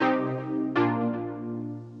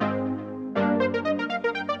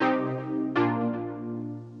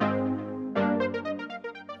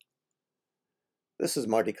This is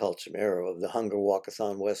Marty Calcimero of the Hunger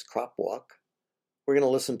Walkathon West Crop Walk. We're going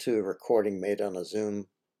to listen to a recording made on a Zoom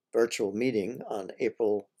virtual meeting on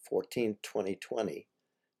April 14, 2020.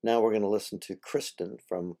 Now we're going to listen to Kristen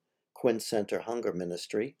from Quinn Center Hunger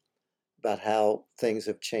Ministry about how things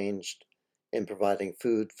have changed in providing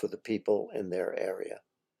food for the people in their area.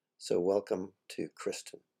 So welcome to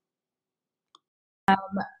Kristen.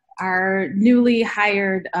 Our newly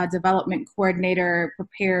hired development coordinator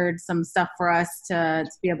prepared some stuff for us to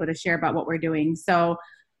be able to share about what we're doing. So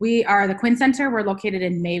we are the Quinn Center. We're located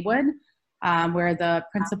in Maywood. We're the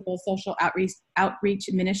principal social outreach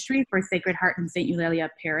ministry for Sacred Heart and St. Eulalia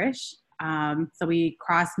Parish. So we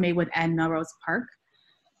cross Maywood and Melrose Park.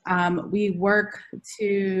 We work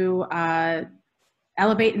to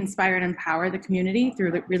elevate, inspire, and empower the community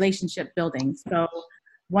through relationship building. So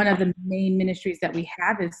one of the main ministries that we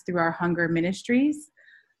have is through our Hunger Ministries.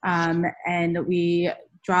 And we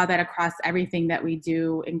draw that across everything that we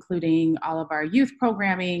do, including all of our youth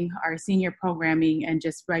programming, our senior programming, and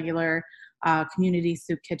just regular community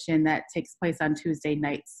soup kitchen that takes place on Tuesday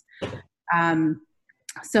nights.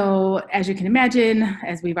 So as you can imagine,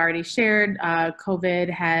 as we've already shared, COVID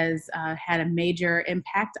has had a major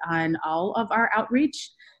impact on all of our outreach.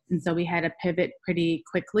 And so we had to pivot pretty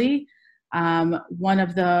quickly. One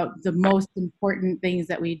of the most important things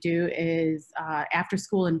that we do is after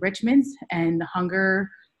school enrichment and hunger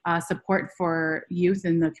support for youth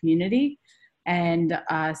in the community. And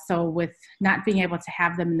so with not being able to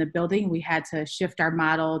have them in the building, we had to shift our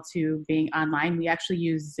model to being online. We actually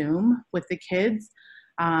use Zoom with the kids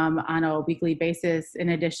on a weekly basis, in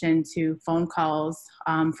addition to phone calls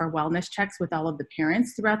for wellness checks with all of the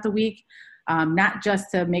parents throughout the week. Not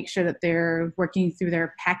just to make sure that they're working through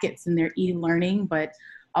their packets and their e-learning, but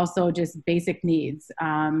also just basic needs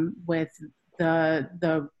with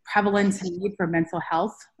the prevalent need for mental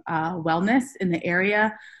health wellness in the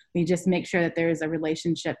area. We just make sure that there's a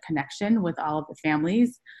relationship connection with all of the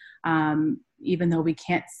families. Even though we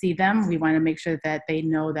can't see them, we want to make sure that they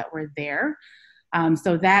know that we're there.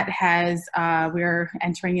 So that has, we're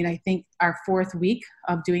entering in, I think, our 4th week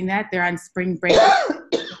of doing that. They're on spring break.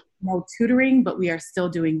 No tutoring, but we are still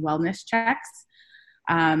doing wellness checks.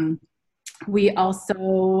 We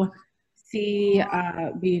also see,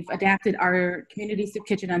 we've adapted our community soup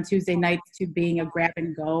kitchen on Tuesday nights to being a grab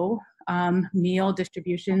and go meal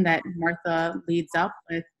distribution that Martha leads up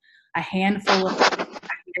with a handful of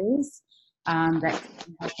ideas that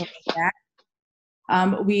can help us with that.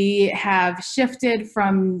 We have shifted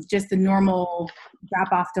from just the normal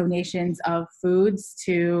drop-off donations of foods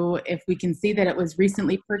to, if we can see that it was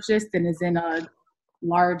recently purchased and is in a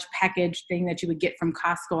large package thing that you would get from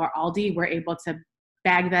Costco or Aldi, we're able to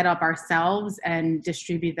bag that up ourselves and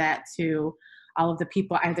distribute that to all of the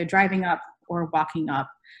people either driving up or walking up.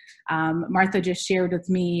 Martha just shared with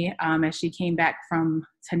me as she came back from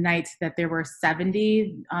tonight that there were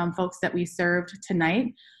 70 folks that we served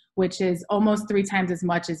tonight, which is almost 3 times as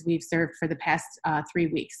much as we've served for the past 3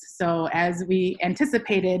 weeks. So as we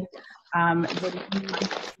anticipated, the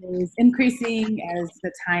need is increasing as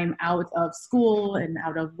the time out of school and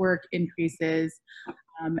out of work increases,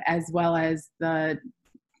 as well as the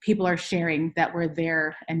people are sharing that we're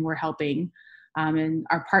there and we're helping. And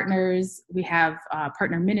our partners, we have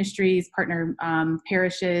partner ministries, partner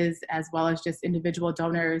parishes, as well as just individual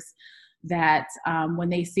donors that when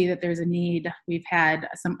they see that there's a need, we've had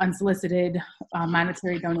some unsolicited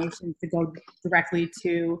monetary donations to go directly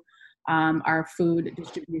to our food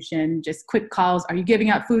distribution. Just quick calls. Are you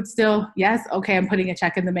giving out food still? Yes. Okay, I'm putting a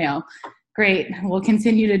check in the mail. Great. We'll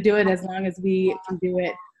continue to do it as long as we can do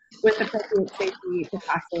it with appropriate safety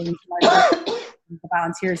precautions. The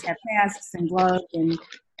volunteers have masks and gloves, and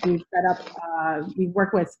we've set up, we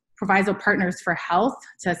work with Proviso Partners for Health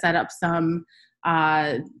to set up some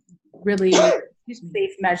really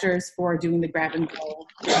safe measures for doing the grab and go.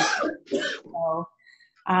 So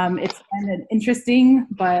it's been an interesting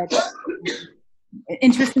past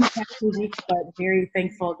few weeks, but very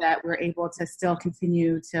thankful that we're able to still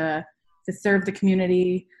continue to serve the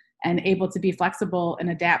community and able to be flexible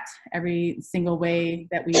and adapt every single way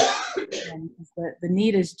that we can. The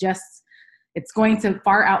need is just, it's going to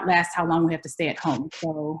far outlast how long we have to stay at home.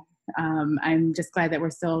 So I'm just glad that we're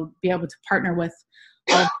still be able to partner with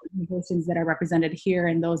all the organizations that are represented here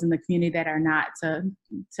and those in the community that are not, to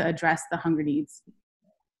address the hunger needs.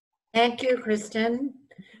 Thank you, Kristen.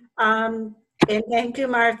 And thank you,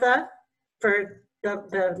 Martha, for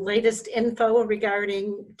the latest info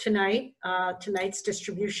regarding tonight's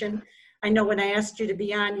distribution. I know when I asked you to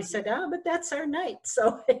be on, you said, oh, but that's our night.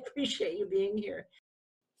 So I appreciate you being here.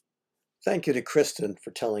 Thank you to Kristen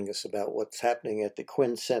for telling us about what's happening at the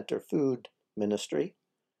Quinn Center Food ministry,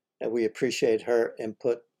 and we appreciate her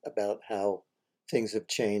input about how things have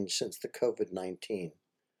changed since the COVID-19.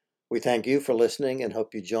 We thank you for listening and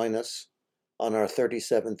hope you join us on our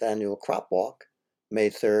 37th annual Crop Walk, May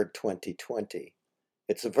 3rd, 2020.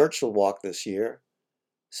 It's a virtual walk this year,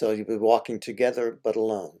 so you'll be walking together but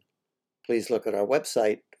alone. Please look at our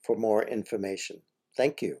website for more information.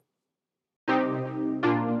 Thank you.